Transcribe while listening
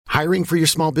Hiring for your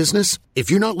small business?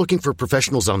 If you're not looking for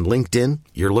professionals on LinkedIn,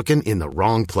 you're looking in the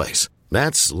wrong place.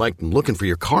 That's like looking for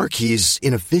your car keys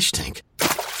in a fish tank.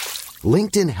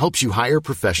 LinkedIn helps you hire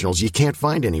professionals you can't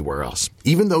find anywhere else,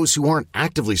 even those who aren't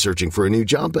actively searching for a new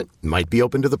job but might be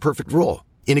open to the perfect role.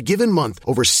 In a given month,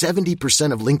 over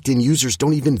 70% of LinkedIn users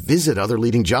don't even visit other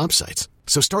leading job sites.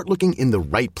 So start looking in the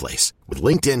right place. With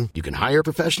LinkedIn, you can hire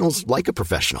professionals like a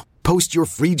professional. Post your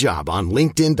free job on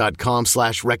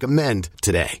linkedin.com/recommend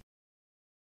today.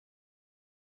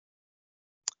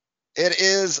 It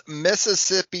is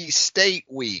Mississippi State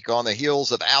week on the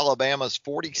heels of Alabama's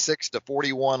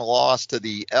 46-41 loss to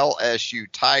the LSU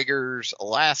Tigers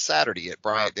last Saturday at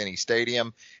Bryant-Denny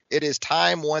Stadium. It is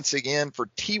time once again for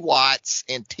T. Watts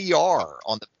and TR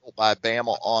on the Built by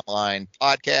Bama Online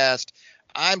podcast.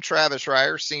 I'm Travis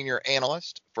Reier, senior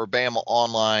analyst for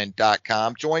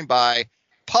BamaOnline.com, joined by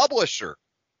publisher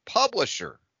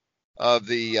of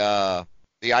the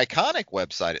iconic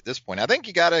website at this point. I think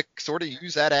you got to sort of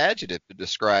use that adjective to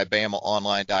describe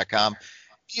BamaOnline.com.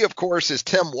 He, of course, is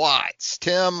Tim Watts.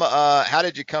 Tim, how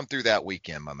did you come through that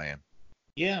weekend, my man?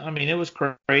 Yeah, I mean, it was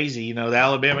crazy. You know, the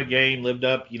Alabama game lived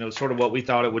up, sort of what we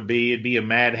thought it would be. It'd be a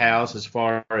madhouse as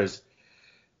far as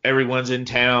everyone's in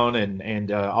town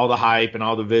and all the hype and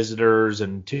all the visitors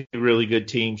and two really good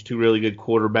teams, two really good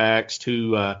quarterbacks,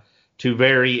 two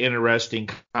very interesting,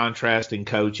 contrasting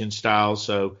coaching styles.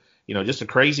 So, just a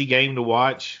crazy game to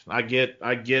watch. I get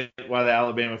why the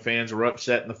Alabama fans were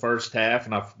upset in the first half,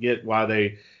 and I get why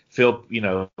they feel,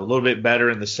 a little bit better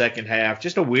in the second half.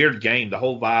 Just a weird game, the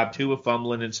whole vibe. Tua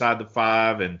fumbling inside the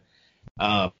 5, and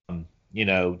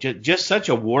just such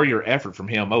a warrior effort from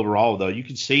him overall. Though you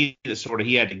can see that sort of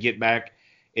he had to get back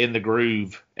in the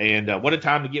groove, and what a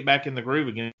time to get back in the groove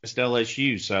against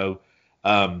LSU. So,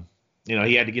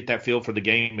 he had to get that feel for the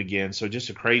game again. So just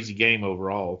a crazy game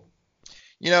overall.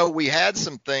 We had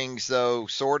some things, though,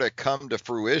 sort of come to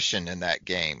fruition in that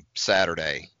game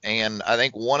Saturday. And I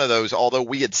think one of those, although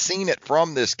we had seen it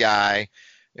from this guy,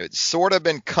 it's sort of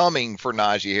been coming for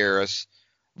Najee Harris.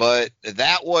 But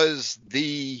that was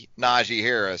the Najee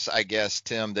Harris, I guess,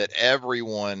 Tim, that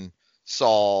everyone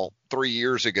saw 3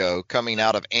 years ago coming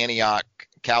out of Antioch,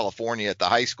 California at the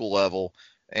high school level,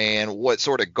 and what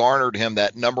sort of garnered him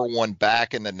that number one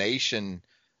back in the nation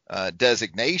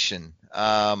designation.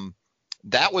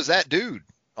 That was that dude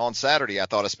on Saturday, I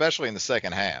thought, especially in the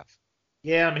second half.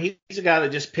 Yeah, I mean, he's a guy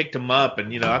that just picked him up.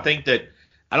 And,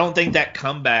 I don't think that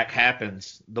comeback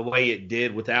happens the way it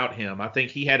did without him. I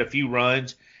think he had a few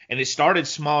runs, and it started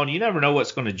small, and you never know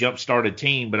what's going to jumpstart a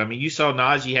team. But, I mean, you saw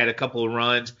Najee had a couple of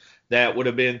runs that would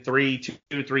have been 2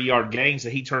 or 3 yard gains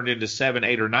that he turned into 7,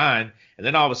 8, or 9. And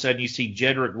then all of a sudden you see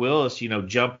Jedrick Willis,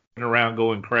 jumping around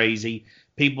going crazy,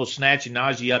 people snatching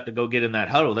Najee up to go get in that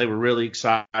huddle. They were really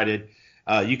excited.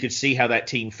 You could see how that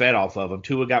team fed off of him.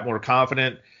 Tua got more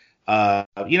confident. And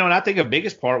I think the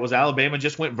biggest part was Alabama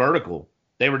just went vertical.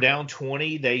 They were down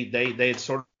 20. They had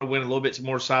sort of went a little bit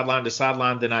more sideline to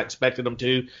sideline than I expected them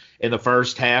to in the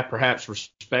first half, perhaps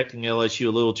respecting LSU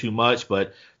a little too much.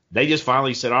 But they just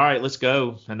finally said, all right, let's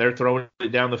go. And they're throwing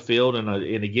it down the field. And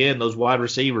again, those wide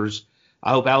receivers,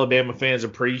 I hope Alabama fans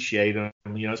appreciate them.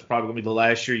 It's probably going to be the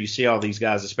last year you see all these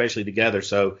guys, especially together.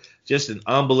 So just an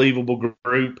unbelievable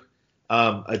group.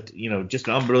 Just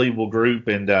an unbelievable group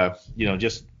and,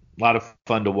 just a lot of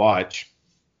fun to watch.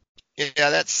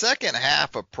 Yeah, that second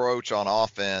half approach on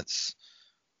offense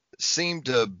seemed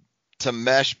to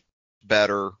mesh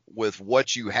better with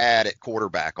what you had at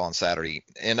quarterback on Saturday.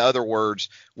 In other words,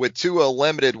 with Tua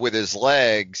limited with his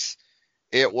legs,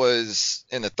 it was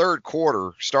in the third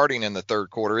quarter, starting in the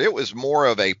third quarter, it was more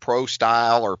of a pro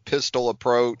style or pistol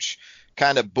approach,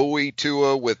 kind of buoy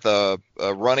Tua with a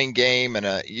running game.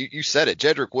 And you said it,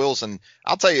 Jedrick Wilson.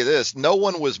 I'll tell you this, no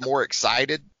one was more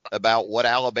excited about what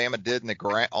Alabama did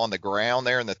on the ground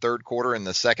there in the third quarter in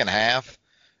the second half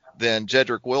than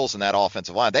Jedrick Wilson, that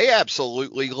offensive line. They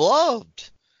absolutely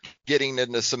loved getting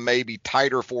into some maybe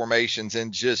tighter formations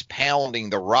and just pounding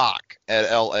the rock at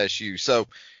LSU. So,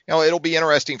 it'll be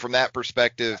interesting from that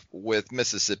perspective with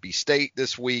Mississippi State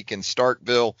this week in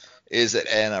Starkville. Is it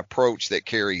an approach that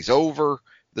carries over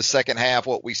the second half?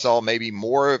 What we saw, maybe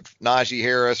more of Najee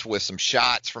Harris with some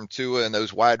shots from Tua and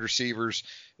those wide receivers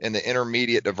in the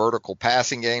intermediate to vertical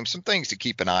passing game. Some things to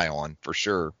keep an eye on for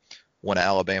sure when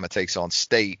Alabama takes on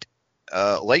State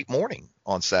late morning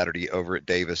on Saturday over at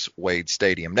Davis Wade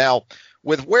Stadium. Now,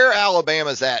 with where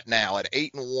Alabama's at now at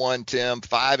 8-1, Tim,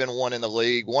 5-1 in the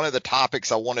league, one of the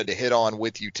topics I wanted to hit on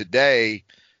with you today,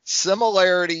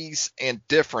 similarities and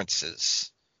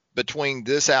differences between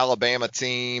this Alabama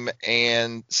team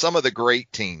and some of the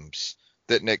great teams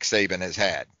that Nick Saban has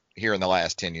had here in the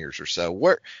last 10 years or so.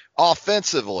 Where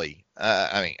offensively,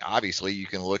 I mean, obviously you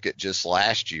can look at just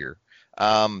last year.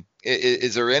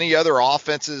 Is there any other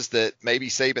offenses that maybe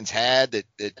Saban's had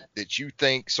that you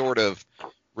think sort of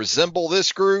resemble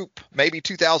this group? Maybe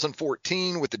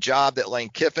 2014 with the job that Lane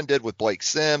Kiffin did with Blake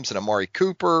Sims and Amari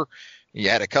Cooper. You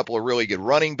had a couple of really good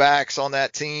running backs on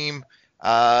that team.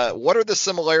 What are the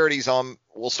similarities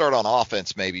we'll start on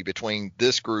offense maybe between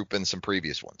this group and some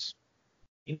previous ones?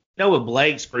 You know, with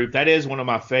Blake's group, that is one of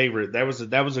my favorite. That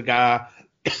was a guy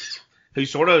who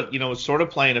sort of, was sort of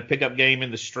playing a pickup game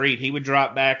in the street. He would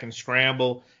drop back and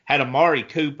scramble. Had Amari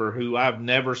Cooper, who I've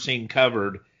never seen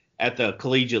covered at the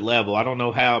collegiate level. I don't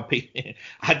know how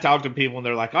I talk to people and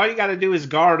they're like, all you got to do is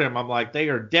guard him. I'm like, they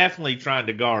are definitely trying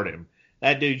to guard him.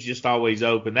 That dude's just always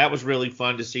open. That was really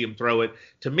fun to see him throw it.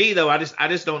 To me, though, I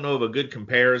just don't know of a good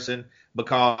comparison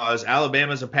because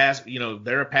Alabama's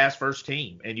they're a pass first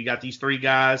team. And you got these three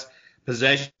guys.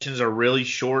 Possessions are really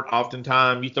short.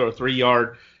 Oftentimes you throw a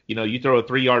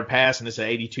 3-yard pass and it's an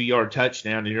 82-yard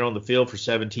touchdown and you're on the field for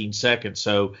 17 seconds.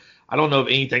 So I don't know of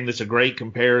anything that's a great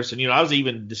comparison. I was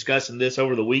even discussing this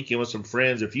over the weekend with some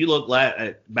friends. If you look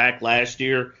back last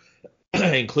year,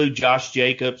 include Josh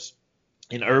Jacobs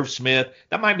and Irv Smith,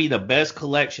 that might be the best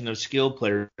collection of skill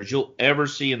players you'll ever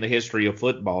see in the history of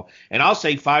football. And I'll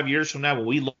say 5 years from now, when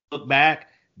we look back,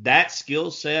 that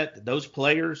skill set, those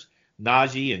players,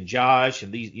 Najee and Josh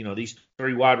and these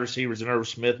three wide receivers and Irv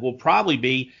Smith will probably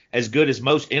be as good as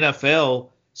most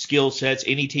NFL skill sets,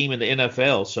 any team in the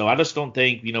NFL. So I just don't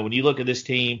think, when you look at this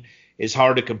team, it's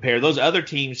hard to compare. Those other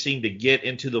teams seem to get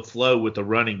into the flow with the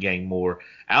running game more.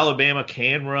 Alabama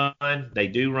can run. They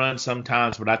do run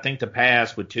sometimes, but I think the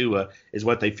pass with Tua is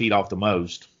what they feed off the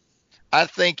most. I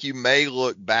think you may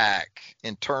look back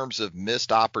in terms of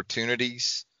missed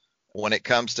opportunities when it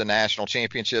comes to national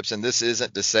championships. And this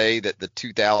isn't to say that the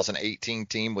 2018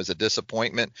 team was a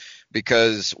disappointment,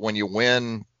 because when you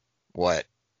win,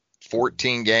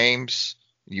 14 games,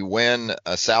 you win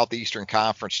a Southeastern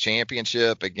Conference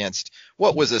championship against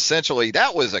what was essentially,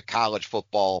 that was a college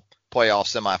football playoff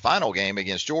semifinal game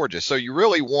against Georgia. So you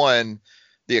really won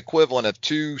the equivalent of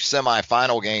two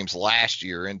semifinal games last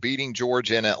year, and beating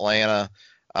Georgia in Atlanta,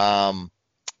 and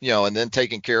then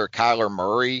taking care of Kyler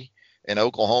Murray in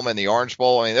Oklahoma in the Orange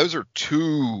Bowl. I mean, those are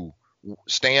two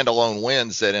standalone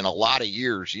wins that in a lot of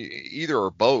years, either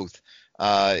or both,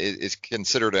 is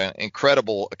considered an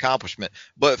incredible accomplishment.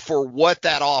 But for what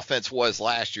that offense was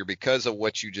last year, because of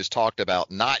what you just talked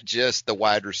about, not just the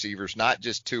wide receivers, not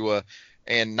just Tua,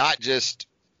 and not just,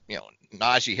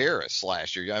 Najee Harris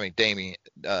last year. I mean,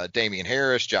 Damian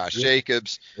Harris, Josh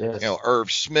Jacobs, yes.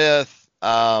 Irv Smith.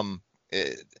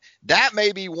 That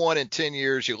may be one in 10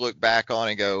 years you look back on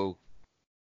and go,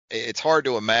 it's hard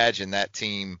to imagine that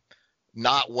team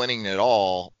not winning at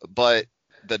all. But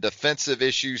the defensive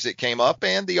issues that came up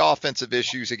and the offensive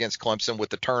issues against Clemson with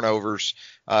the turnovers,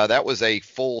 that was a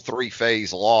full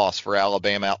three-phase loss for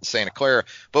Alabama out in Santa Clara.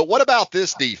 But what about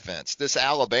this defense, this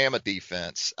Alabama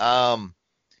defense? When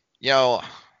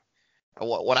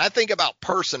I think about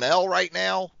personnel right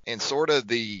now and sort of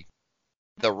the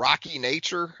rocky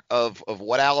nature of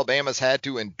what Alabama's had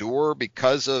to endure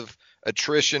because of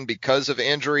attrition, because of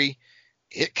injury,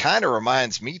 it kind of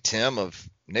reminds me, Tim, of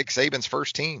Nick Saban's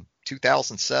first team,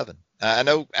 2007. I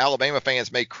know Alabama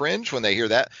fans may cringe when they hear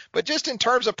that, but just in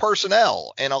terms of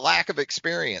personnel and a lack of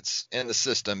experience in the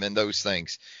system and those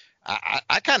things,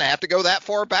 I kind of have to go that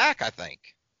far back, I think.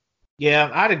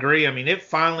 Yeah, I'd agree. I mean, it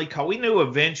finally caught. We knew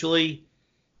eventually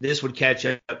this would catch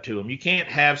up to them. You can't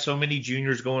have so many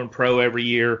juniors going pro every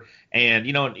year. And,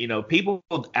 people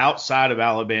outside of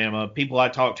Alabama, people I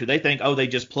talk to, they think, they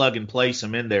just plug and place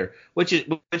them in there, which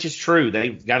is true.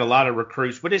 They've got a lot of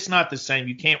recruits, but it's not the same.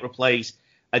 You can't replace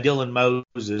a Dylan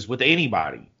Moses with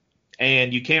anybody.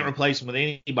 And you can't replace him with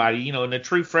anybody, and a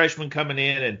true freshman coming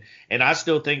in. And I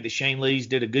still think that Shane Lees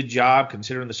did a good job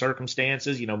considering the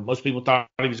circumstances. Most people thought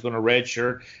he was going to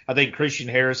redshirt. I think Christian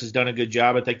Harris has done a good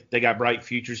job. I think they got bright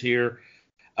futures here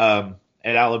at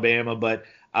Alabama. But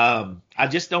I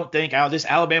just don't think this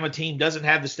Alabama team doesn't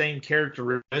have the same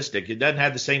characteristic. It doesn't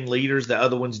have the same leaders the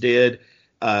other ones did.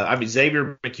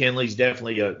 Xavier McKinley's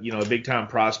definitely a big-time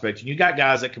prospect. And you got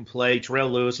guys that can play. Terrell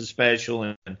Lewis is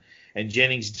special, and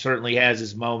Jennings certainly has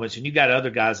his moments, and you got other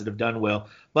guys that have done well.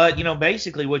 But,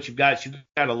 basically what you've got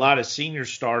a lot of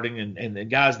seniors starting and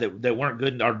guys that weren't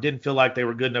good or didn't feel like they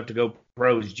were good enough to go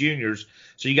pro as juniors.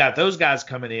 So you got those guys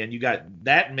coming in. You got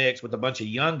that mix with a bunch of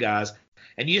young guys,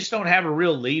 and you just don't have a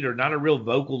real leader, not a real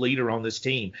vocal leader on this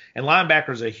team. And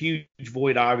linebacker is a huge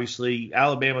void, obviously.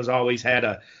 Alabama's always had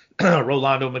a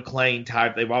Rolando McClain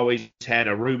type. They've always had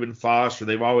a Reuben Foster.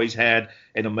 They've always had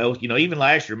an even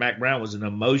last year, Mac Brown was an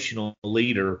emotional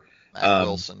leader. Mac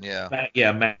Wilson, yeah.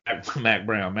 Mac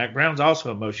Brown. Mac Brown's also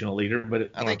an emotional leader,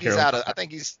 but I think he's out of. I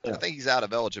think he's out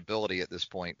of eligibility at this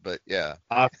point. But yeah,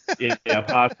 yeah,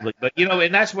 possibly. But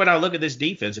and that's what I look at this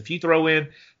defense. If you throw in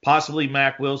possibly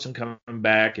Mac Wilson coming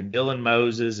back and Dylan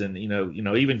Moses and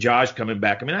even Josh coming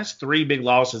back, I mean that's 3 big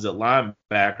losses at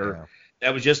linebacker. Yeah.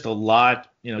 That was just a lot,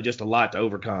 just a lot to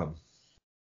overcome.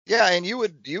 Yeah, and you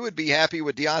would be happy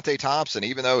with Deontay Thompson,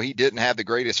 even though he didn't have the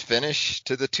greatest finish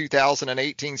to the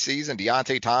 2018 season.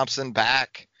 Deontay Thompson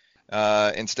back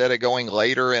instead of going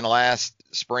later in last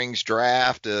spring's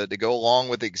draft to go along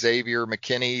with Xavier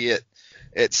McKinney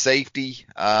at safety.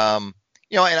 And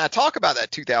I talk about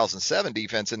that 2007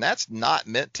 defense, and that's not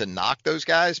meant to knock those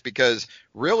guys because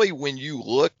really when you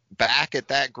look back at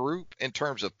that group in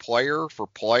terms of player for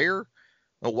player,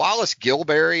 Wallace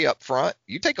Gilberry up front.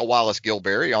 You take a Wallace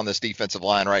Gilberry on this defensive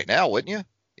line right now, wouldn't you?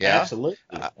 Yeah,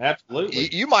 absolutely.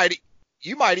 You might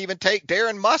even take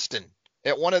Darren Mustin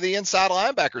at one of the inside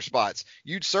linebacker spots.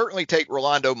 You'd certainly take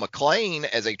Rolando McClain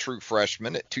as a true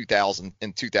freshman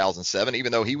in 2007,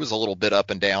 even though he was a little bit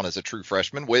up and down as a true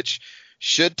freshman, which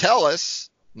should tell us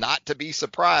not to be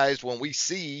surprised when we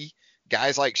see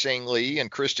guys like Shane Lee and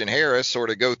Christian Harris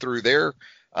sort of go through their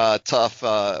tough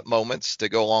moments to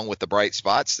go along with the bright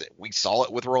spots. We saw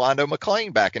it with Rolando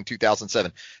McClain back in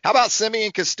 2007. How about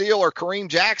Simeon Castile or Kareem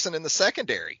Jackson in the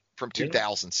secondary from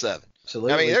 2007?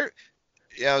 Absolutely. I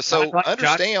mean, so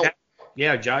understand.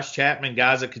 Josh Chapman,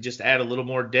 guys that could just add a little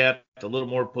more depth, a little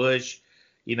more push.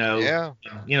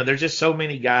 There's just so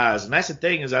many guys. And that's the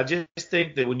thing is I just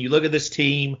think that when you look at this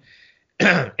team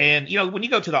and, when you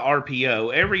go to the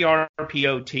RPO, every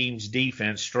RPO team's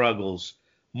defense struggles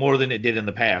more than it did in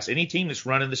the past. Any team that's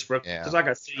running this, because like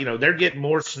I said, they're getting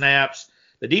more snaps.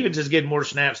 The defense is getting more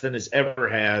snaps than it ever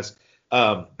has.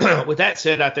 With that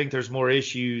said, I think there's more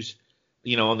issues,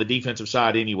 on the defensive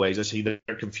side anyways. I see they're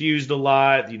confused a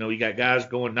lot. You got guys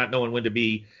not knowing when to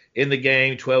be in the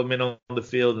game, 12 men on the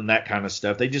field and that kind of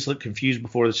stuff. They just look confused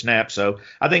before the snap. So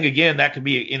I think, again, that could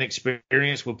be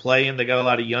inexperience with playing. They got a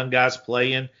lot of young guys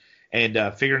playing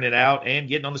and figuring it out and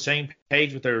getting on the same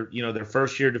page with their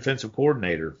first-year defensive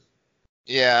coordinator.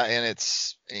 Yeah, and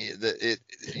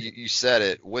you said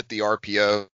it, with the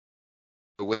RPO,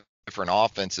 with different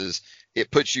offenses,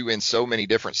 it puts you in so many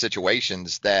different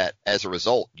situations that as a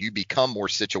result, you become more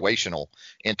situational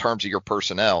in terms of your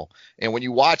personnel. And when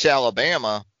you watch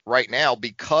Alabama right now,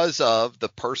 because of the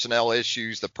personnel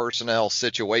issues, the personnel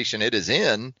situation it is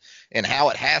in, and how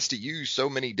it has to use so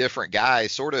many different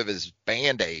guys sort of as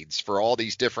Band-Aids for all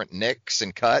these different nicks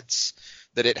and cuts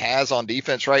that it has on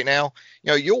defense right now.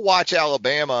 You'll watch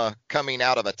Alabama coming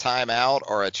out of a timeout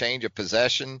or a change of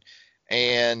possession,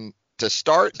 and to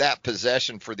start that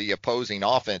possession for the opposing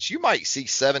offense, you might see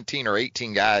 17 or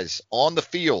 18 guys on the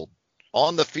field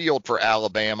for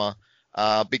Alabama,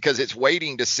 because it's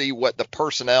waiting to see what the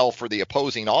personnel for the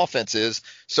opposing offense is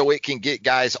so it can get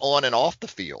guys on and off the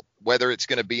field, whether it's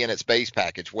going to be in its base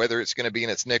package, whether it's going to be in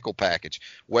its nickel package,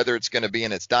 whether it's going to be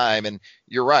in its dime. And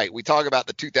you're right. We talk about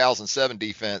the 2007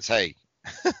 defense. Hey,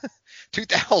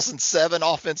 2007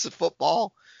 offensive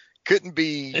football couldn't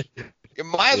be – it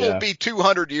might as well be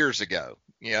 200 years ago,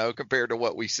 compared to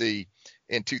what we see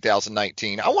in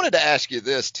 2019. I wanted to ask you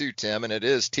this too, Tim, and it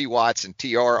is T. Watts and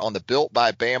TR on the Built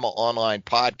by Bama online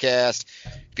podcast.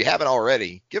 If you haven't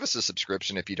already, give us a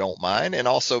subscription if you don't mind, and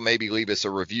also maybe leave us a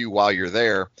review while you're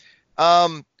there.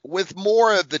 With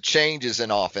more of the changes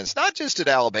in offense, not just at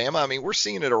Alabama, I mean, we're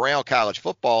seeing it around college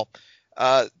football,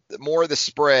 more of the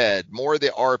spread, more of the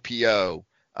RPO.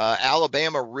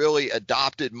 Alabama really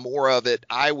adopted more of it,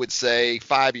 I would say,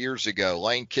 5 years ago.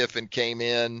 Lane Kiffin came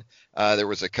in. There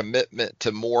was a commitment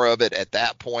to more of it at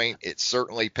that point. It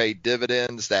certainly paid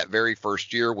dividends that very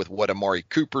first year with what Amari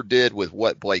Cooper did, with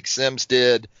what Blake Sims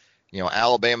did.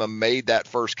 Alabama made that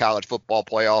first college football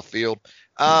playoff field.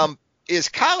 Is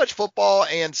college football,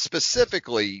 and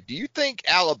specifically, do you think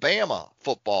Alabama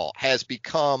football has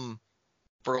become,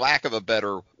 for lack of a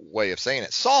better way of saying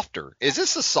it, softer? Is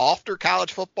this a softer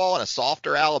college football and a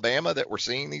softer Alabama that we're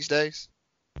seeing these days?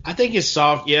 I think it's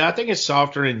soft. Yeah, I think it's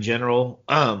softer in general.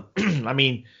 I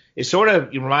mean, it sort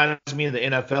of reminds me of the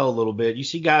NFL a little bit. You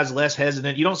see guys less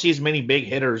hesitant. You don't see as many big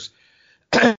hitters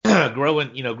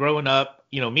growing up.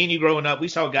 Me and you growing up, we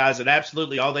saw guys that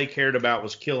absolutely all they cared about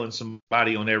was killing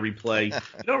somebody on every play.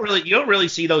 You don't really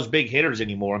see those big hitters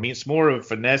anymore. I mean, it's more of a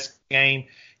finesse game.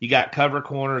 You got cover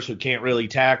corners who can't really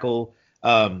tackle.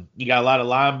 You got a lot of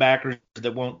linebackers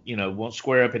that won't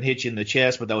square up and hit you in the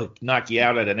chest, but they'll knock you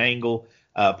out at an angle.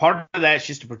 Part of that's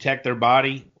just to protect their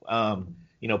body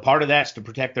Part of that's to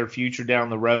protect their future down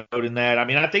the road and that. I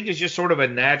mean, I think it's just sort of a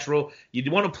natural. You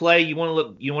want to play, you want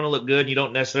to look good. You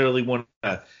don't necessarily want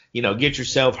to, get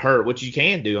yourself hurt, which you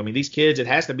can do. I mean, these kids, it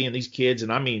has to be in these kids,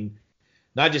 and I mean,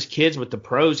 not just kids, but the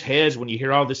pros' heads when you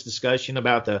hear all this discussion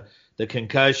about the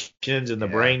concussions and the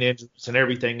brain injuries and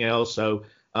everything else. So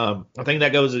I think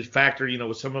that goes as a factor,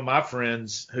 with some of my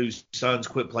friends whose sons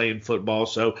quit playing football.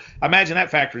 So I imagine that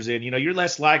factors in. You're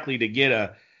less likely to get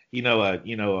a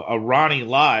Ronnie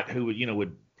Lott who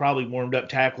would probably warmed up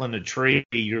tackling a tree.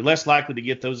 You're less likely to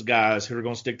get those guys who are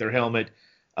going to stick their helmet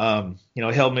in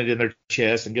their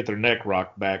chest and get their neck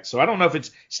rocked back. So I don't know if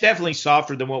it's definitely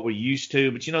softer than what we used to,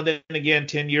 but then again,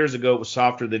 10 years ago it was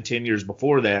softer than 10 years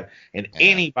before that. And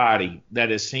anybody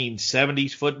that has seen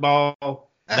 70s football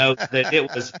knows that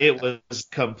it was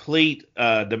complete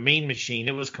the mean machine.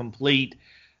 It was complete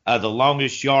the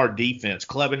longest yard defense,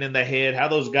 clubbing in the head. How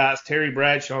those guys, Terry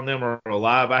Bradshaw and them, are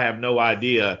alive, I have no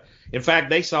idea. In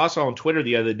fact, I saw on Twitter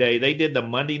the other day, they did the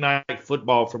Monday Night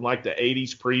Football from like the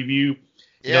 80s preview.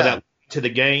 That to the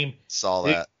game. Saw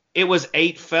that. It was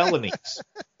 8 felonies.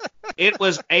 It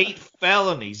was 8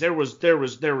 felonies. There was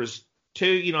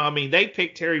 2. They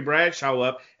picked Terry Bradshaw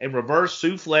up and reverse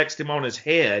suplexed him on his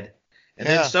head, and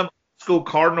then some school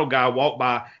Cardinal guy walked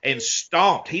by and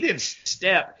stomped. He didn't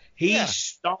step. He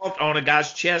stomped on a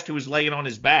guy's chest who was laying on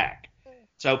his back.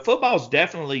 So football's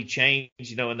definitely changed,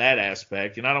 in that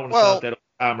aspect. I don't want to sound that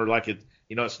timer like it.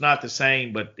 It's not the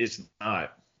same, but it's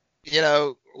not.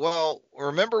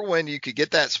 Remember when you could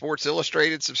get that Sports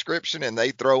Illustrated subscription and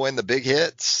they throw in the big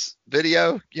hits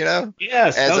video,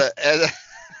 Yes.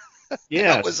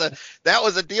 That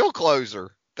was a deal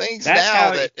closer. Things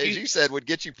now that, as you said, would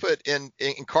get you put in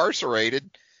incarcerated.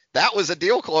 That was a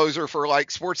deal closer for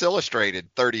like Sports Illustrated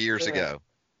 30 years ago.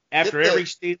 After every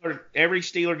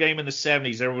Steeler game in the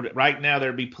 70s, right now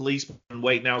there'd be policemen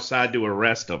waiting outside to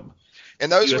arrest them.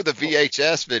 And those were the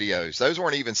VHS videos. Those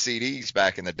weren't even CDs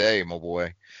back in the day, my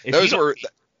boy.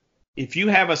 If you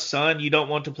have a son you don't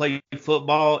want to play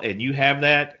football and you have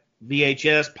that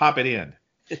VHS, pop it in.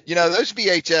 Those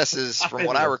VHSs, from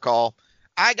what I recall,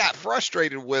 I got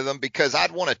frustrated with them because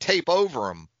I'd want to tape over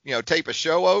them, tape a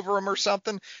show over them or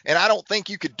something. And I don't think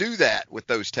you could do that with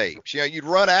those tapes. You'd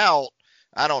run out.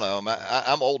 I don't know.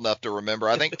 I'm old enough to remember.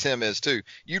 I think Tim is too.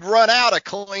 You'd run out of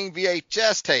clean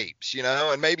VHS tapes,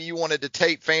 and maybe you wanted to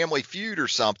tape Family Feud or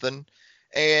something,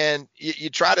 and you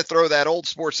try to throw that old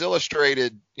Sports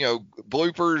Illustrated,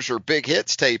 bloopers or big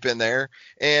hits tape in there,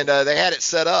 and they had it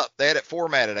set up. They had it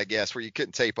formatted, I guess, where you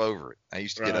couldn't tape over it. I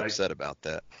used to get upset about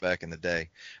that back in the day.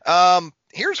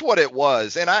 Here's what it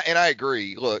was, and I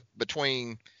agree. Look,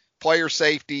 between player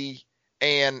safety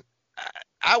and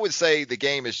I would say the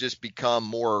game has just become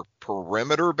more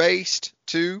perimeter based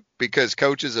too, because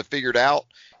coaches have figured out,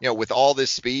 with all this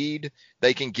speed,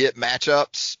 they can get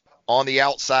matchups on the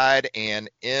outside and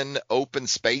in open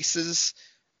spaces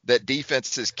that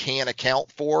defenses can't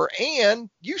account for. And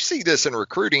you see this in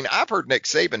recruiting. I've heard Nick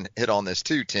Saban hit on this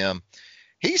too, Tim.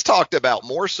 He's talked about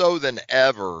more so than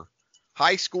ever,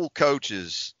 high school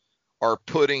coaches are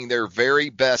putting their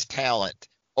very best talent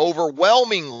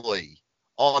overwhelmingly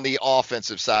on the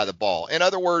offensive side of the ball. In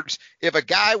other words, if a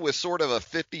guy was sort of a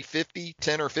 50-50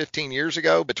 10 or 15 years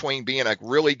ago between being a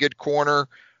really good corner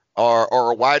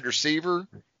or a wide receiver,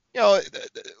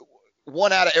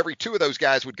 1 out of every 2 of those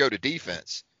guys would go to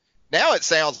defense. Now it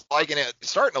sounds like, and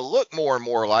it's starting to look more and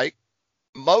more like,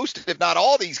 most, if not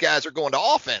all, these guys are going to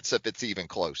offense if it's even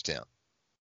close, Tim.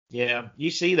 Yeah, you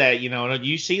see that,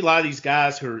 you see a lot of these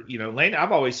guys who are,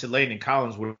 I've always said Landon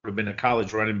Collins would have been a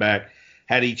college running back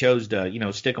had he chose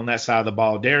to, stick on that side of the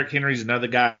ball. Derrick Henry's another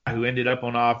guy who ended up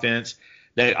on offense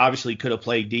that obviously could have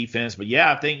played defense. But, yeah,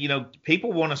 I think,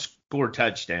 people want to score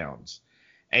touchdowns.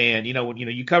 And, when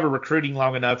you cover recruiting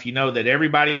long enough, you know that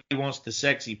everybody wants the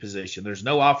sexy position. There's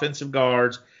no offensive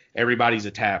guards. Everybody's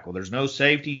a tackle. There's no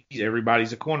safeties.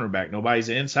 Everybody's a cornerback. Nobody's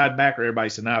an inside backer.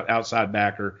 Everybody's an outside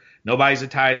backer. Nobody's a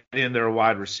tight end. They're a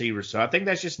wide receiver. So I think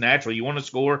that's just natural. You want to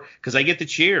score because they get the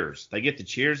cheers. They get the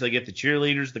cheers. They get the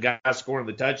cheerleaders. The guys scoring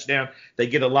the touchdown. They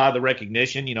get a lot of the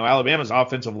recognition. Alabama's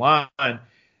offensive line,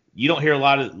 you don't hear a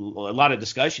lot of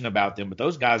discussion about them, but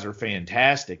those guys are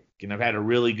fantastic and have had a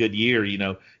really good year.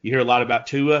 You hear a lot about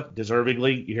Tua,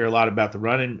 deservingly. You hear a lot about the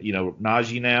running,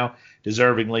 Najee now,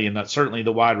 deservingly, and certainly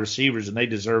the wide receivers, and they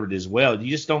deserve it as well.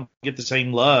 You just don't get the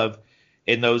same love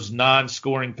in those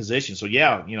non-scoring positions. So,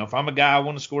 yeah, if I'm a guy, I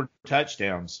want to score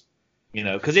touchdowns,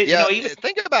 because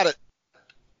think about it.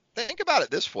 Think about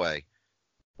it this way.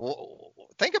 Well,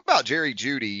 think about Jerry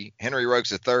Jeudy, Henry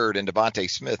Ruggs III, and Devontae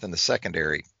Smith in the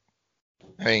secondary.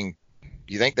 I mean,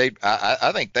 you think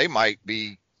I think they might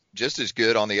be just as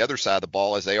good on the other side of the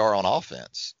ball as they are on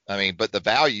offense. I mean, but the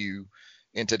value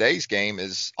in today's game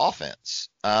is offense.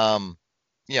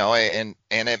 You know, and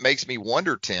it makes me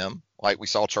wonder, Tim, like we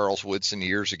saw Charles Woodson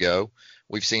years ago.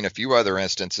 We've seen a few other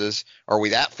instances. Are we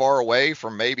that far away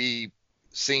from maybe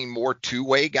seeing more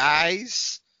two-way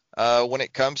guys when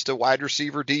it comes to wide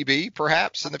receiver DB,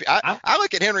 perhaps? I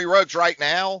look at Henry Ruggs right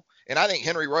now, and I think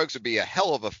Henry Ruggs would be a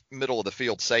hell of a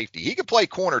middle-of-the-field safety. He could play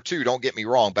corner, too, don't get me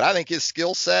wrong, but I think his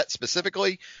skill set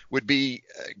specifically would be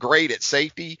great at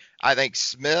safety. I think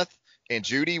Smith and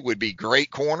Judy would be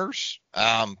great corners.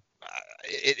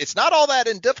 It's not all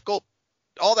that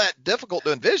difficult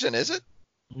to envision, is it?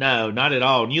 No, not at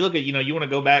all. And you look at, you want to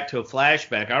go back to a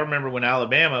flashback. I remember when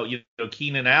Alabama,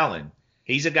 Keenan Allen,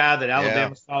 he's a guy that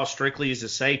Alabama saw strictly as a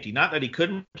safety. Not that he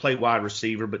couldn't play wide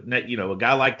receiver, but, a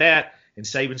guy like that and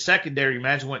saving secondary,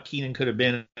 imagine what Keenan could have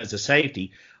been as a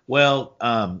safety. Well,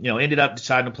 ended up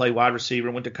deciding to play wide receiver,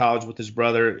 went to college with his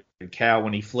brother, Cal,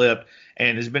 when he flipped,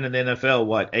 and has been in the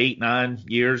NFL, 8-9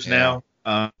 years now,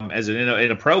 as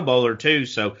a Pro Bowler too.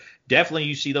 So definitely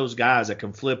you see those guys that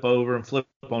can flip over and flip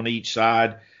on each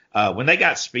side. When they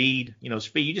got speed,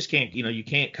 speed, you just can't, you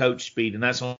can't coach speed, and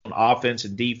that's on offense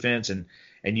and defense, and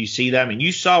you see that. I mean,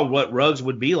 you saw what Ruggs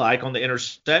would be like on the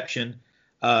interception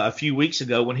a few weeks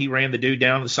ago when he ran the dude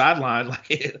down the sideline like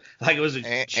it was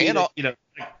a cheetah,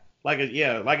 like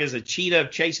as a cheetah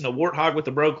chasing a warthog with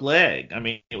a broke leg. I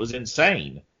mean, it was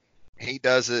insane. He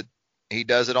does it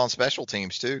on special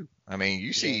teams too. I mean,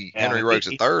 you see Henry Ruggs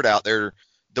III out there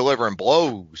delivering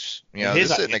blows.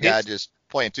 This isn't a guy just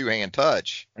playing two-hand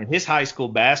touch. And his high school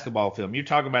basketball film, you're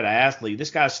talking about an athlete.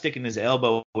 This guy's sticking his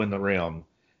elbow in the rim.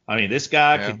 I mean, this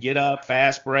guy could get up,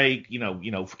 fast break,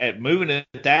 at moving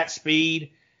at that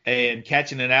speed and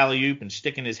catching an alley-oop and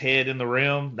sticking his head in the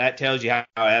rim. That tells you how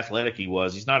athletic he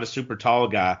was. He's not a super tall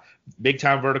guy,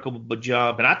 big-time vertical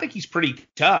jump, and I think he's pretty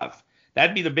tough.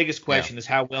 That'd be the biggest question is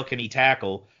how well can he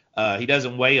tackle? He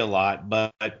doesn't weigh a lot,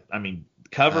 but, I mean,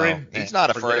 covering. He's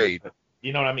not afraid.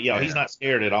 You know what I mean? He's not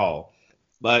scared at all.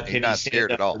 But he's not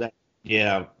scared at all.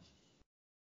 Yeah.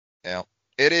 Yeah.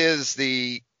 It is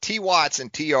the T. Watts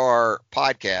and TR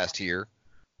podcast here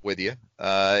with you.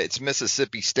 It's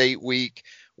Mississippi State week.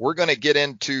 We're going to get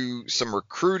into some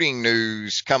recruiting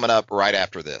news coming up right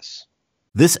after this.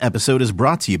 This episode is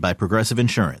brought to you by Progressive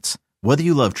Insurance. Whether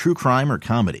you love true crime or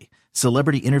comedy,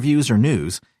 celebrity interviews or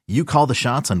news, you call the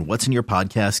shots on what's in your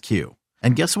podcast queue.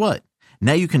 And guess what?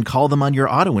 Now you can call them on your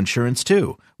auto insurance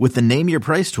too with the Name Your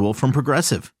Price tool from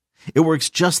Progressive. It works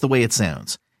just the way it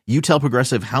sounds. You tell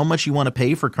Progressive how much you want to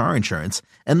pay for car insurance,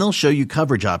 and they'll show you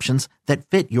coverage options that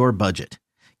fit your budget.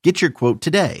 Get your quote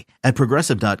today at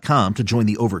Progressive.com to join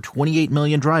the over 28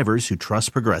 million drivers who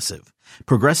trust Progressive.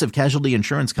 Progressive Casualty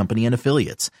Insurance Company and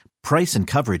Affiliates. Price and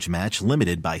coverage match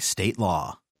limited by state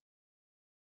law.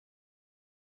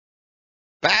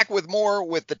 Back with more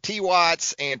with the T.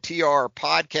 Watts and TR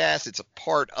podcast. It's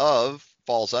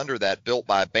falls under that Built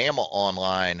by Bama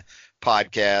Online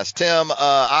podcast. Tim,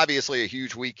 obviously a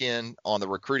huge weekend on the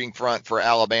recruiting front for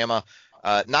Alabama.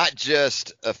 Not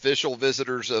just official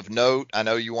visitors of note. I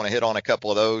know you want to hit on a couple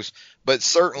of those, but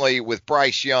certainly with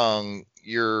Bryce Young,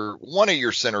 you're one of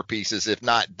your centerpieces, if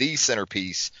not the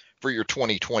centerpiece for your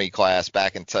 2020 class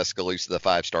back in Tuscaloosa, the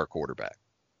 5-star quarterback.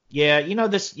 Yeah, I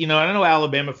know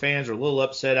Alabama fans are a little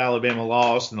upset Alabama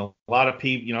lost, and a lot of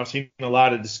people, I've seen a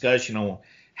lot of discussion on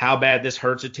how bad this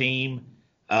hurts a team.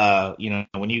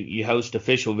 When you host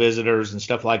official visitors and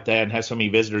stuff like that and have so many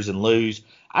visitors and lose,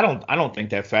 I don't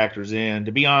think that factors in.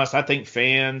 To be honest, I think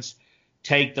fans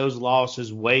take those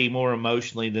losses way more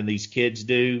emotionally than these kids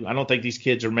do. I don't think these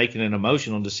kids are making an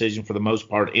emotional decision for the most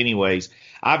part anyways.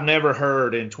 I've never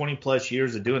heard in 20 plus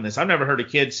years of doing this, I've never heard a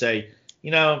kid say,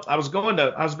 I was going to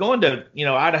Idaho, I was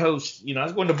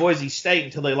going to Boise State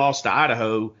until they lost to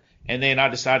Idaho, and then I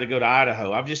decided to go to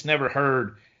Idaho. I've just never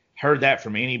heard that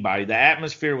from anybody. The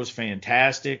atmosphere was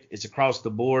fantastic. It's across the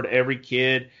board. Every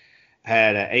kid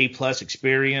had an A+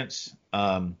 experience.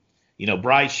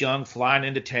 Bryce Young flying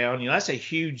into town, that's a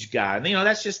huge guy. And,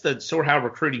 that's just the sort of how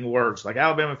recruiting works. Like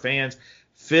Alabama fans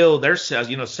feel themselves,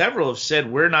 several have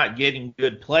said we're not getting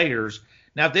good players.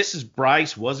 Now, if this is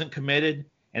Bryce wasn't committed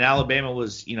and Alabama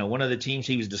was, one of the teams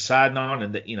he was deciding on,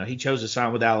 and that, he chose to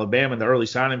sign with Alabama in the early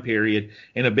signing period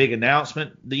in a big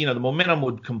announcement, the momentum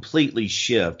would completely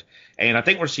shift. And I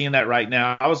think we're seeing that right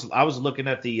now. I was looking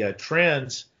at the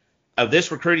trends of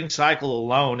this recruiting cycle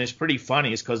alone. It's pretty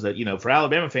funny. It's because for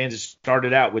Alabama fans, it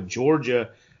started out with Georgia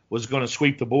was going to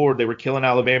sweep the board. They were killing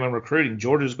Alabama in recruiting.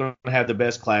 Georgia's going to have the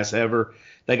best class ever.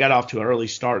 They got off to an early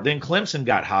start. Then Clemson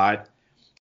got hot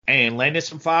and landed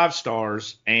some 5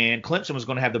 stars, and Clemson was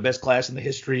going to have the best class in the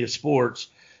history of sports.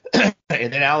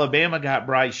 And then Alabama got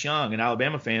Bryce Young, and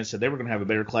Alabama fans said they were going to have a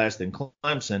better class than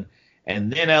Clemson.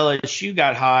 And then LSU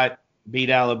got hot, beat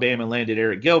Alabama, and landed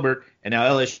Eric Gilbert, and now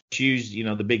LSU's,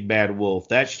 the big bad wolf.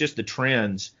 That's just the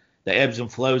trends, the ebbs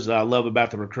and flows that I love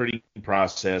about the recruiting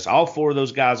process. All four of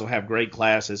those guys will have great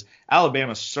classes.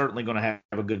 Alabama's certainly going to have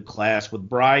a good class. With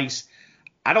Bryce,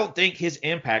 I don't think his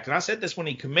impact, and I said this when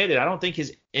he committed, I don't think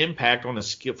his impact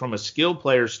from a skill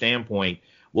player standpoint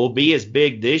will be as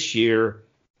big this year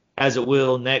as it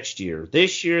will next year.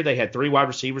 This year they had 3 wide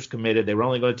receivers committed. They were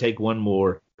only going to take one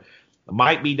more. It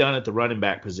might be done at the running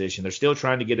back position. They're still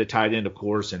trying to get a tight end, of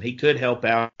course, and he could help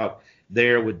out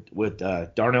there with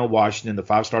Darnell Washington, the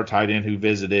 5-star tight end who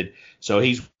visited. So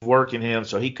he's working him,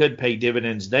 so he could pay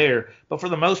dividends there. But for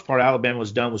the most part, Alabama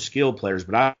was done with skilled players.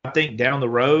 But I think down the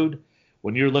road,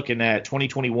 when you're looking at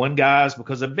 2021 guys,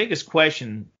 because the biggest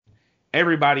question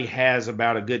everybody has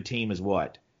about a good team is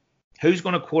what? Who's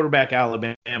going to quarterback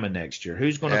Alabama next year?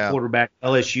 Who's going to quarterback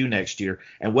LSU next year?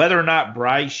 And whether or not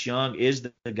Bryce Young is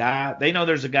the guy, they know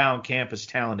there's a guy on campus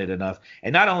talented enough.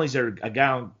 And not only is there a guy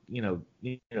on,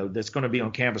 that's going to be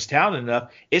on campus talented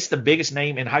enough, it's the biggest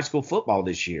name in high school football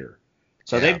this year.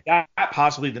 So they've got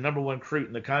possibly the number one recruit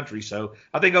in the country. So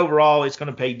I think overall it's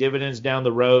going to pay dividends down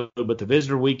the road. But the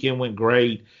visitor weekend went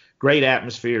great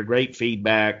atmosphere, great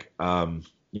feedback.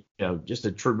 Just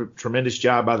a tremendous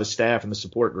job by the staff and the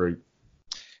support group.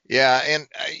 Yeah, and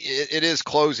it is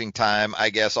closing time, I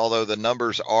guess, although the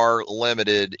numbers are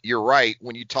limited. You're right.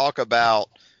 When you talk about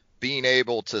being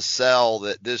able to sell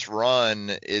that this run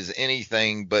is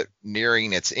anything but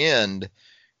nearing its end,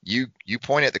 you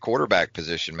point at the quarterback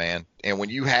position, man. And when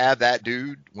you have that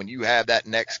dude, when you have that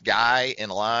next guy in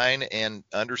line, and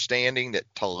understanding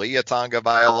that Taulia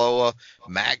Tagovailoa,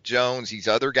 Mac Jones, these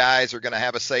other guys are going to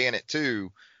have a say in it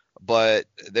too, but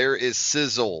there is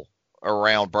sizzle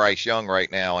around Bryce Young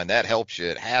right now, and that helps you.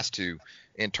 It has to,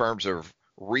 in terms of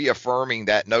reaffirming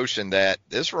that notion that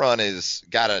this run has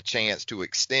got a chance to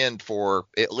extend for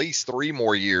at least 3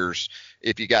 more years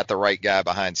if you got the right guy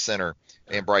behind center.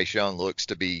 And Bryce Young looks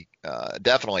to be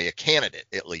definitely a candidate,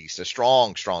 at least a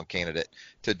strong candidate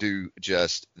to do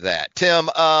just that. Tim,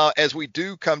 as we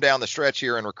do come down the stretch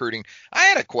here in recruiting, I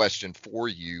had a question for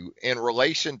you in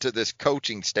relation to this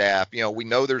coaching staff. We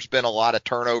know there's been a lot of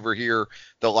turnover here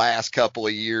the last couple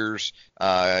of years.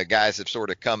 Guys have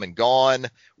sort of come and gone.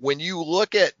 When you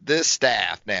look at this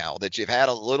staff now that you've had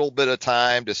a little bit of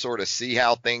time to sort of see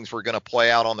how things were going to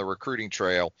play out on the recruiting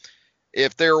trail,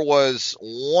 if there was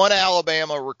one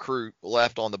Alabama recruit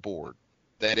left on the board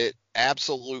that it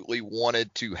absolutely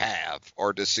wanted to have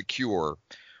or to secure,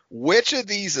 which of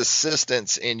these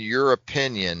assistants, in your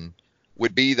opinion,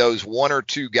 would be those 1 or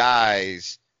 2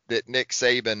 guys that Nick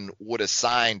Saban would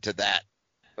assign to that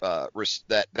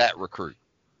recruit?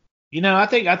 I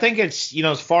think it's,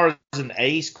 as far as an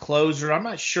ace closer, I'm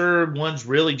not sure one's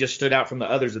really just stood out from the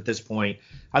others at this point.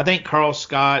 I think Carl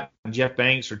Scott and Jeff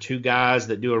Banks are 2 guys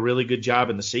that do a really good job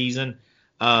in the season.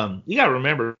 You got to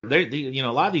remember, a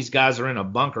lot of these guys are in a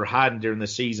bunker hiding during the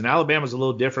season. Alabama's a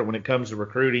little different when it comes to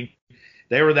recruiting.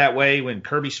 They were that way when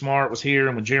Kirby Smart was here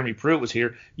and when Jeremy Pruitt was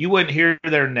here. You wouldn't hear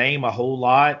their name a whole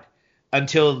lot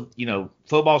until,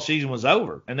 football season was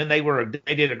over. And then they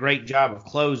did a great job of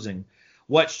closing.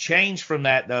 What's changed from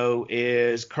that, though,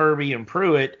 is Kirby and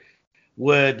Pruitt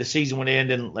the season would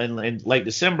end in late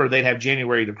December, they'd have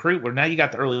January to recruit, where now you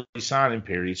got the early signing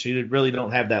period, so you really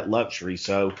don't have that luxury.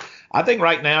 So I think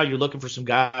right now you're looking for some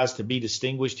guys to be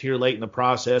distinguished here late in the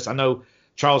process. I know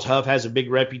Charles Huff has a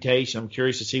big reputation. I'm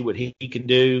curious to see what he can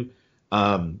do.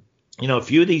 A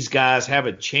few of these guys have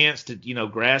a chance to,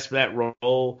 grasp that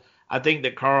role. I think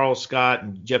that Carl Scott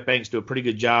and Jeff Banks do a pretty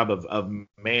good job of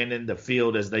manning the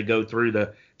field as they go through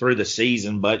the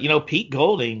season. But, Pete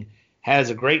Golding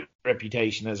has a great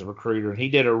reputation as a recruiter, and he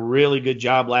did a really good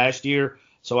job last year.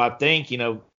 So I think,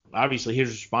 obviously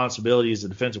his responsibility as a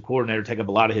defensive coordinator take up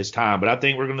a lot of his time. But I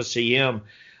think we're going to see him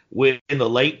in the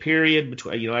late period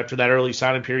between, after that early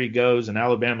signing period goes and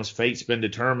Alabama's fate's been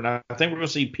determined. I think we're going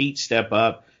to see Pete step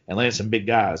up and land some big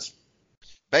guys.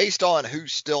 Based on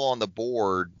who's still on the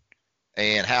board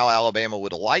and how Alabama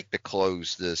would like to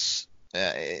close this,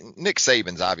 Nick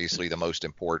Saban's obviously the most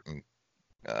important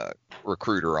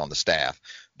recruiter on the staff.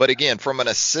 But again, from an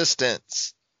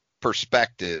assistant's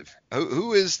perspective,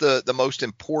 who is the most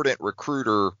important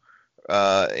recruiter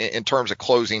in terms of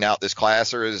closing out this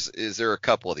class, or is there a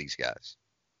couple of these guys?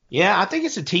 Yeah, I think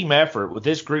it's a team effort with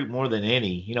this group more than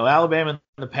any. Alabama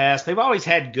in the past, they've always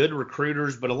had good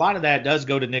recruiters, but a lot of that does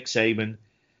go to Nick Saban.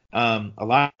 A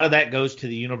lot of that goes to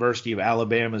the University of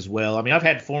Alabama as well. I mean, I've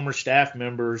had former staff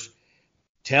members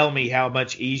tell me how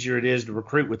much easier it is to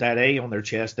recruit with that A on their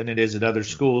chest than it is at other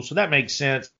schools. So that makes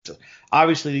sense.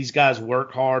 Obviously, these guys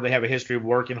work hard. They have a history of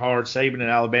working hard. Saban in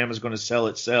Alabama is going to sell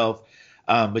itself.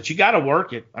 But you got to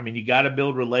work it. I mean, you got to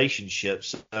build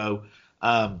relationships. So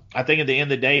I think at the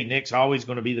end of the day, Nick's always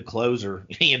going to be the closer.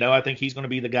 I think he's going to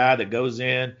be the guy that goes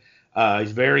in.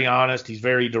 He's very honest. He's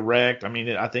very direct. I mean,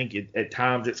 I think at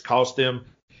times it's cost them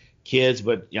kids,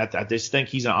 but I just think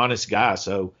he's an honest guy.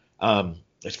 So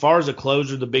as far as the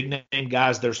closer, the big name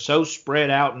guys, they're so spread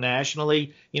out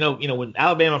nationally. When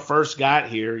Alabama first got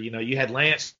here, you had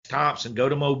Lance Thompson go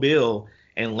to Mobile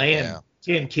and land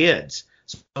 10 kids.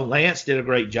 So Lance did a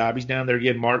great job. He's down there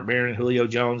getting Mark Barron, Julio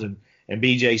Jones, and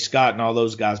B.J. Scott and all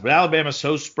those guys. But Alabama's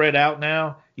so spread out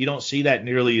now, you don't see that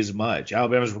nearly as much.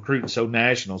 Alabama's recruiting so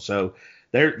national, so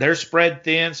they're spread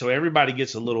thin, so everybody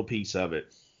gets a little piece of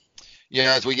it.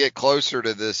 As we get closer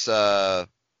to this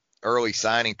early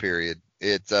signing period,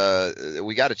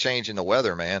 we got a change in the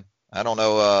weather, man. I don't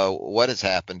know what has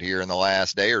happened here in the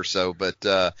last day or so, but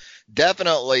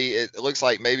definitely it looks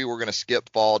like maybe we're going to skip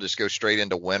fall, just go straight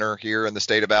into winter here in the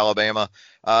state of Alabama.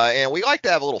 And we like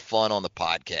to have a little fun on the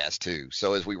podcast too.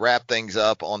 So as we wrap things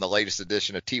up on the latest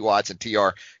edition of T. Watts and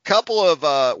TR,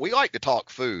 we like to talk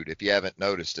food, if you haven't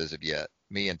noticed as of yet.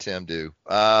 Me and Tim do.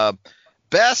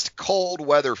 Best cold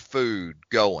weather food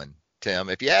going, Tim.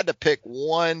 If you had to pick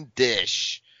one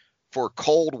dish for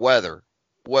cold weather,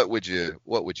 what would you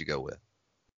go with?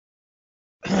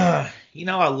 I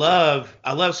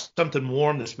love something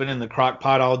warm that's been in the crock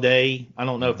pot all day. I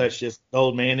don't know if that's just the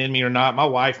old man in me or not. My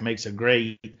wife makes a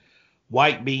great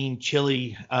white bean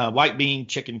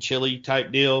chicken chili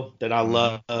type deal that I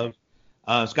love.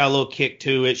 It's got a little kick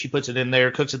to it. She puts it in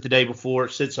there, cooks it the day before,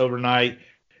 it sits overnight,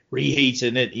 reheats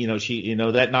in it.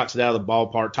 That knocks it out of the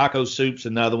ballpark. Taco soup's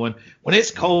another one. When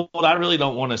it's cold, I really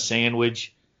don't want a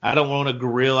sandwich. I don't want a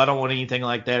grill. I don't want anything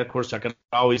like that. Of course, I can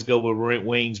always go with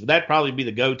wings, but that'd probably be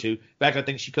the go-to. In fact, I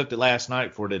think she cooked it last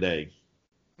night for today.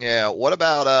 Yeah. What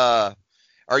about,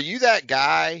 are you that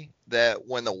guy that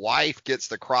when the wife gets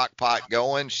the crock pot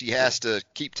going, she has to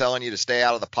keep telling you to stay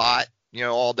out of the pot,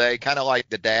 all day, kind of like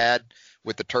the dad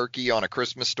with the turkey on A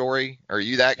Christmas Story? Are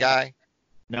you that guy?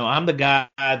 No, I'm the guy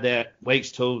that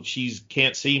waits till she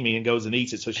can't see me and goes and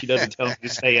eats it so she doesn't tell me to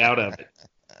stay out of it.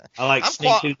 I like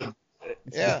sneak through the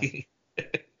Yeah.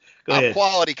 Go ahead. I'm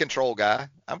quality control guy.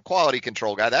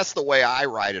 That's the way I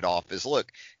write it off is,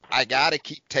 look, I got to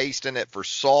keep tasting it for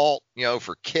salt,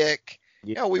 for kick.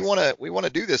 Yeah. We want to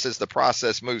do this as the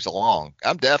process moves along.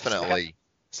 I'm definitely.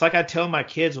 It's like I tell my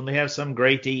kids when they have something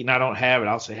great to eat and I don't have it,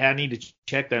 I'll say, hey, I need to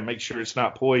check that and make sure it's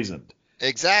not poisoned.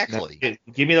 Exactly. Now,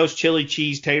 give me those chili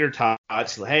cheese tater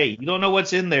tots. Hey, you don't know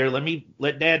what's in there.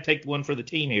 Let Dad take the one for the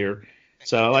team here.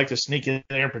 So I like to sneak in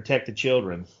there and protect the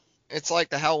children. It's like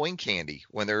the Halloween candy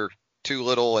when they're too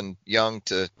little and young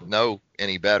to know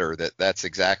any better. That's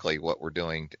exactly what we're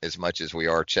doing as much as we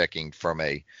are checking from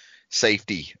a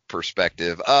safety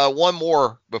perspective. One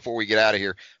more before we get out of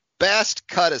here. Best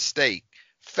cut of steak.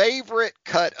 Favorite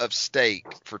cut of steak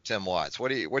for Tim Watts.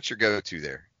 What's your go-to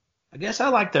there? I guess I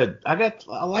like the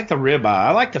ribeye.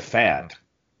 I like the fat.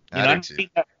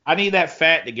 I need that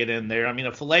fat to get in there. I mean,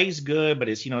 a fillet's good, but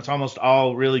it's almost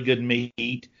all really good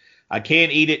meat. I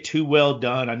can't eat it too well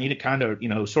done. I need it kind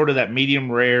of, sort of that medium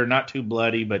rare, not too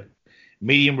bloody, but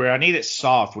medium rare. I need it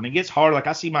soft. When it gets hard, like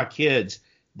I see my kids,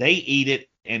 they eat it,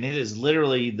 and it is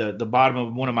literally the bottom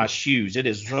of one of my shoes. It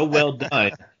is so well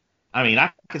done. I mean,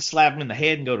 I could slap them in the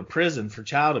head and go to prison for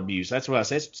child abuse. That's what I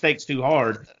say. Steak's too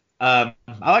hard. I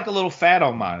like a little fat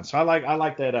on mine, so I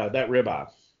like that ribeye.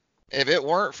 If it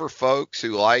weren't for folks who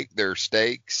like their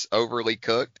steaks overly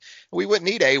cooked, we wouldn't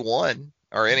need A1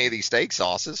 or any of these steak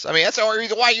sauces. I mean, that's the only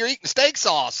reason why you're eating steak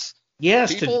sauce.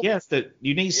 Yes, that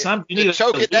you need some. You need to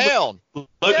choke it down. You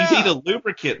need a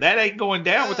lubricant. That ain't going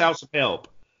down without some help.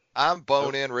 I'm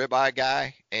bone-in ribeye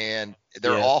guy, and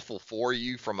they're awful for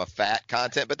you from a fat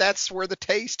content, but that's where the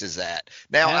taste is at.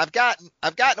 Now, I've gotten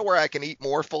to where I can eat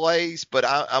more fillets, but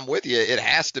I'm with you. It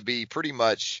has to be pretty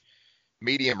much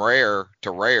medium rare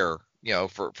to rare.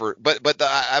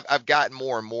 I've gotten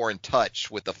more and more in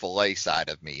touch with the fillet side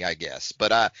of me, I guess.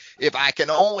 But if I can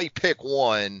only pick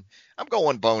one, I'm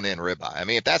going bone-in ribeye. I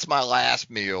mean, if that's my last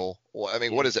meal,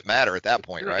 what does it matter at that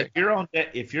point, right?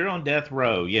 If you're on death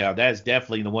row, yeah, that's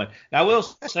definitely the one. Now, I will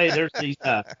say there's these.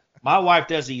 My wife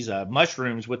does these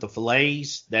mushrooms with the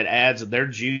fillets they're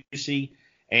juicy,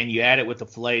 and you add it with the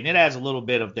fillet, and it adds a little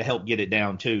bit to help get it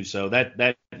down too. So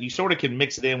that you sort of can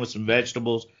mix it in with some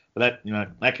vegetables. But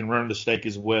that can ruin the steak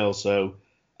as well. So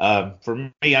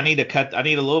for me, I need to cut a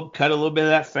little bit of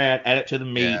that fat, add it to the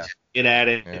meat, get at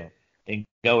it, and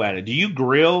go at it. Do you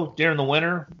grill during the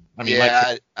winter? I mean, yeah,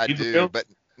 like, I do, but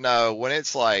no, when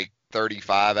it's like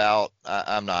 35 out,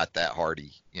 I'm not that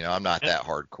hardy. I'm not that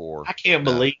hardcore. I can't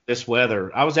believe this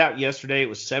weather. I was out yesterday. It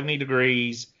was 70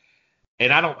 degrees.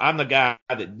 And I'm the guy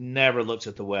that never looks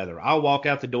at the weather. I'll walk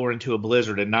out the door into a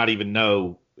blizzard and not even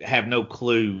have no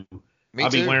clue. Me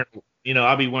I'll too.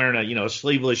 I'll be wearing a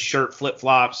sleeveless shirt, flip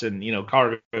flops, and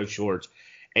cargo shorts.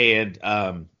 And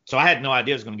so I had no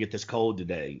idea it was going to get this cold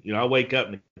today. I wake up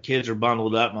and the kids are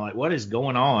bundled up, and I'm like, what is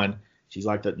going on? She's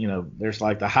like, there's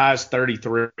like the high is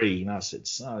 33, and I said,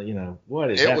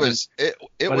 what is happening?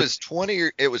 It was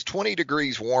 20. It was 20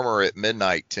 degrees warmer at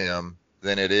midnight, Tim,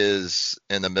 than it is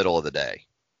in the middle of the day.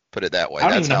 Put it that way.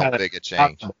 That's how big a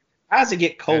change. How does it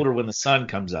get colder when the sun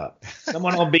comes up?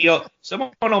 Someone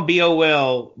on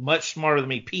BOL, much smarter than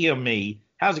me, PM me.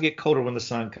 How does it get colder when the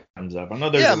sun comes up? I know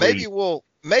there's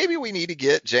maybe we need to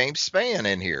get James Spann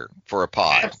in here for a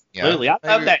pod. Absolutely. I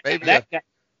love that.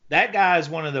 That guy is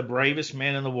one of the bravest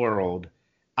men in the world.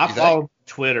 I follow him on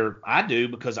Twitter. I do,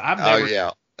 because I've never. Oh,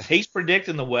 yeah. He's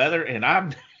predicting the weather, and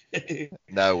I'm.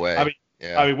 No way.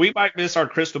 I mean, we might miss our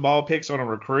crystal ball picks on a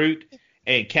recruit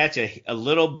and catch a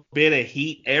little bit of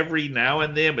heat every now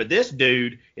and then. But this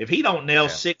dude, if he don't nail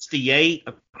 68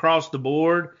 across the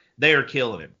board, they are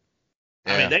killing him.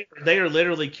 Yeah. I mean, they are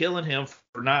literally killing him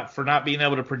for not being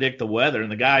able to predict the weather.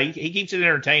 And the guy, he keeps it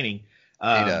entertaining. He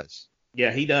does.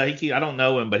 Yeah, he does. I don't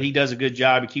know him, but he does a good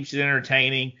job. He keeps it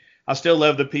entertaining. I still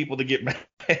love the people that get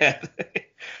mad.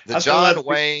 John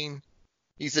Wayne.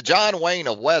 He's the John Wayne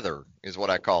of weather, is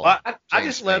what I call him. I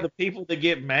just love the people that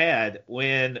get mad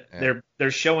when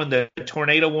they're showing the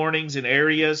tornado warnings in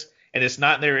areas and it's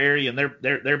not in their area, and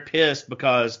they're pissed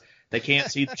because they can't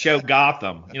see the show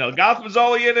Gotham. Gotham's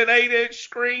only in an 8-inch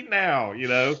screen now.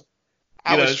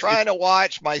 I was trying to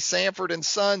watch my Sanford and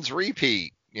Sons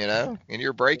repeat, and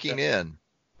you're breaking in.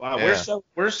 Wow, yeah.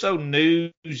 we're so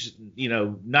news,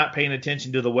 not paying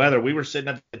attention to the weather. We were sitting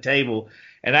at the table,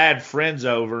 and I had friends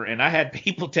over, and I had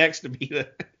people texting me to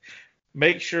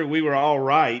make sure we were all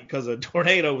right because a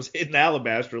tornado was hitting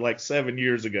Alabaster like 7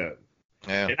 years ago.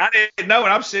 Yeah. And I didn't know it.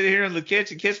 I'm sitting here in the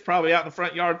kitchen. Kids probably out in the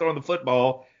front yard throwing the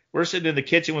football. We're sitting in the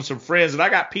kitchen with some friends, and I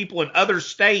got people in other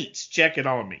states checking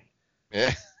on me.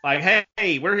 Yeah. Like,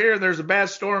 hey, we're here. There's a bad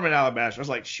storm in Alabaster. I was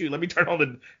like, shoot, let me turn on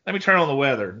the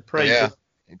weather. Pray. Yeah.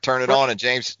 Turn it on, and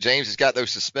James has got those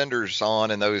suspenders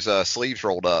on and those sleeves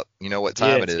rolled up. You know what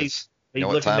time it is. He's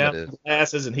looking down the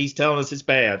glasses, and he's telling us it's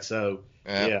bad. So,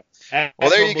 yeah. Well,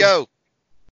 there you go.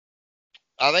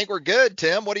 I think we're good,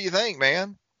 Tim. What do you think,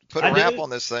 man? Put a wrap on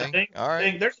this thing. All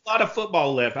right. There's a lot of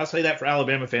football left. I'll say that for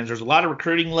Alabama fans. There's a lot of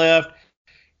recruiting left.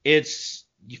 It's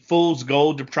fool's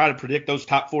gold to try to predict those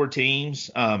top four teams.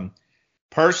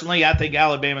 Personally, I think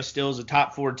Alabama still is a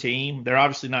top four team. They're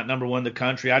obviously not number one in the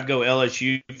country. I'd go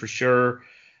LSU for sure.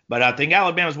 But I think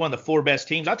Alabama is one of the four best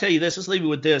teams. I'll tell you this. Let's leave it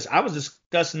with this. I was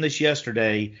discussing this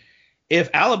yesterday. If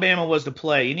Alabama was to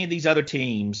play any of these other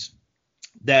teams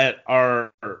that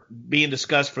are being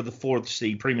discussed for the fourth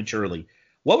seed prematurely,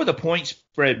 what would the point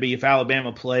spread be if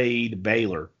Alabama played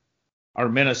Baylor or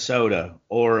Minnesota,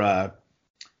 or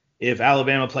if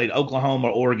Alabama played Oklahoma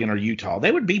or Oregon or Utah?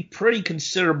 They would be pretty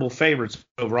considerable favorites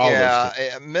over all those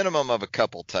teams. A minimum of a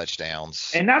couple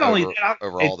touchdowns. And not only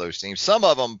over all those teams. Some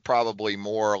of them probably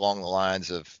more along the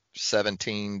lines of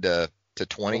 17 to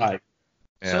 20. Right.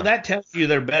 Yeah. So that tells you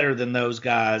they're better than those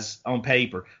guys on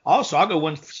paper. Also, I'll go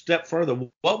one step further.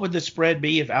 What would the spread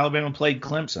be if Alabama played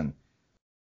Clemson?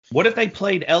 What if they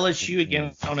played LSU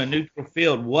again on a neutral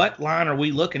field? What line are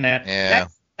we looking at? Yeah.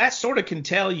 That sort of can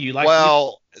tell you. Like,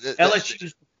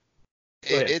 LSU.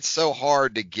 It's so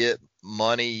hard to get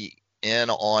money in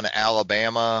on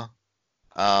Alabama.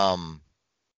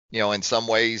 In some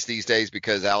ways these days,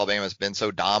 because Alabama's been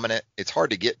so dominant, it's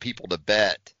hard to get people to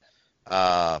bet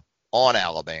on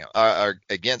Alabama or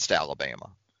against Alabama.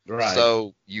 Right.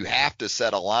 So you have to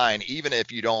set a line, even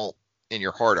if you don't, in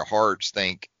your heart of hearts,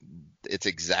 think it's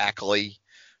exactly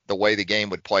the way the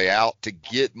game would play out, to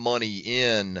get money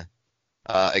in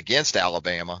against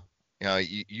Alabama.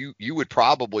 You would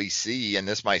probably see, and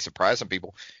this might surprise some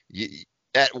people,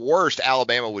 at worst,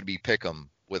 Alabama would be pick 'em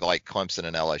with like Clemson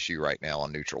and LSU right now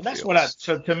on neutral fields.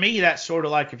 So to me, that's sort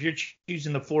of like if you're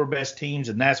choosing the four best teams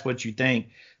and that's what you think,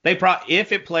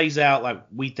 if it plays out like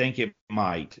we think it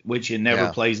might, which it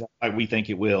never plays out like we think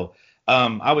it will,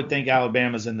 I would think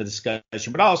Alabama's in the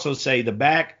discussion. But I also say the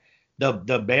Bama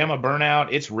burnout,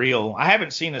 it's real. I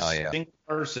haven't seen a single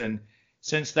person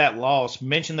since that loss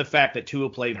mention the fact that Tua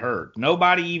played hurt.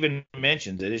 Nobody even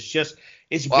mentions it.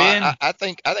 I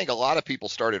think a lot of people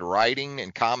started writing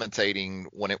and commentating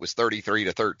when it was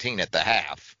 33-13 at the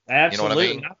half.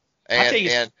 Absolutely. You know what I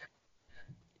mean?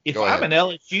 if I'm an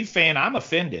LSU fan, I'm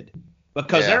offended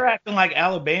because they're acting like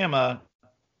Alabama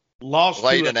lost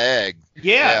laid an egg. Yes.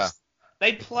 Yeah.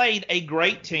 They played a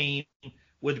great team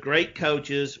with great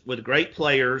coaches, with great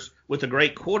players, with a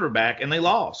great quarterback, and they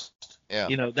lost. Yeah.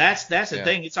 You know, that's the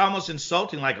thing. It's almost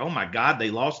insulting, like, oh my God,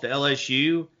 they lost to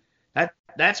LSU.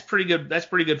 That's pretty good. That's a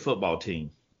pretty good football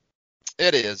team.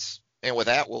 It is. And with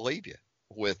that, we'll leave you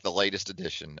with the latest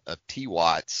edition of T.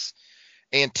 Watts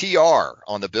and TR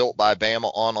on the Built by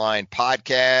Bama online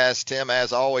podcast. Tim,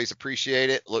 as always, appreciate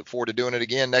it. Look forward to doing it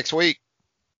again next week.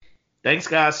 Thanks,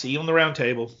 guys. See you on the round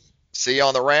table. See you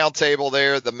on the round table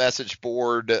there, the message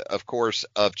board, of course,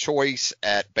 of choice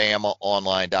at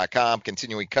BamaOnline.com.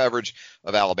 Continuing coverage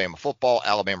of Alabama football,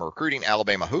 Alabama recruiting,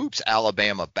 Alabama hoops,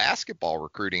 Alabama basketball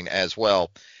recruiting as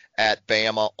well at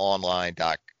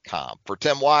BamaOnline.com. For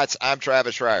Tim Watts, I'm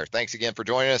Travis Schreier. Thanks again for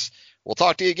joining us. We'll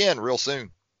talk to you again real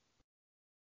soon.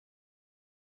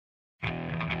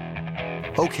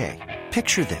 Okay,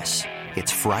 picture this.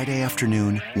 It's Friday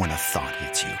afternoon when a thought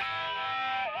hits you.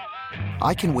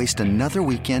 I can waste another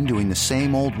weekend doing the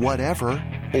same old whatever,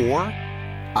 or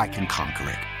I can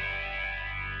conquer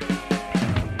it.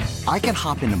 I can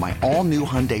hop into my all-new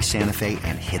Hyundai Santa Fe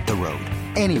and hit the road.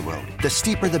 Any road. The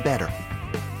steeper, the better.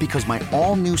 Because my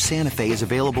all-new Santa Fe is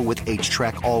available with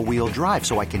H-Track all-wheel drive,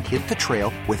 so I can hit the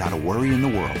trail without a worry in the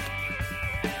world.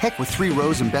 Heck, with 3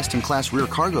 rows and best-in-class rear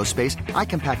cargo space, I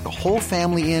can pack the whole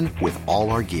family in with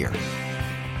all our gear.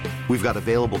 We've got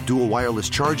available dual wireless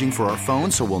charging for our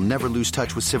phones, so we'll never lose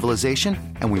touch with civilization,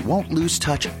 and we won't lose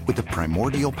touch with the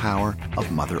primordial power of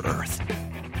Mother Earth.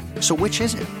 So which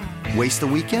is it? Waste the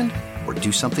weekend or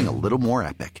do something a little more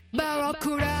epic?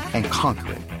 And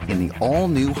conquer it in the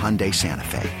all-new Hyundai Santa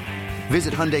Fe.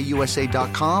 Visit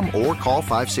HyundaiUSA.com or call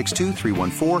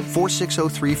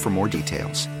 562-314-4603 for more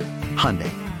details. Hyundai,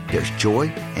 there's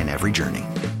joy in every journey.